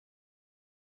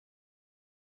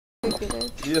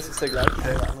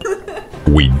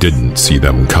We didn't see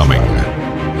them coming.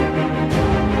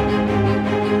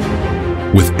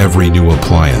 With every new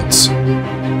appliance,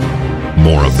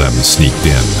 more of them sneaked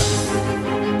in.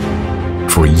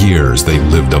 For years they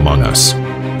lived among us,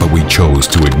 but we chose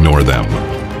to ignore them,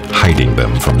 hiding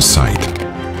them from sight.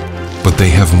 But they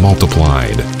have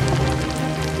multiplied.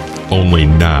 Only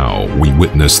now we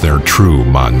witness their true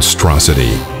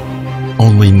monstrosity.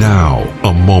 Only now,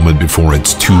 a moment before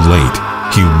it's too late,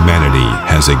 humanity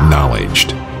has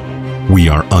acknowledged we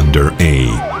are under a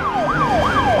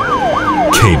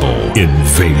cable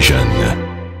invasion.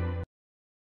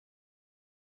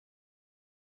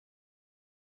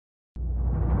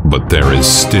 But there is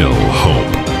still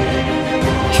hope.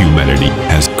 Humanity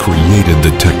has created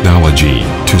the technology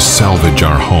to salvage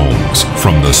our homes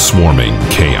from the swarming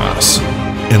chaos.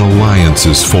 An alliance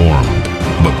is formed,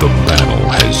 but the battle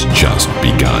has just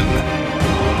begun.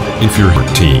 If you're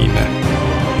 13,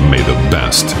 may the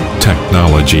best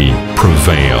technology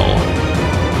prevail.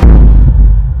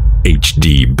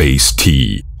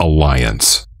 HDBaseT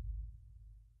Alliance.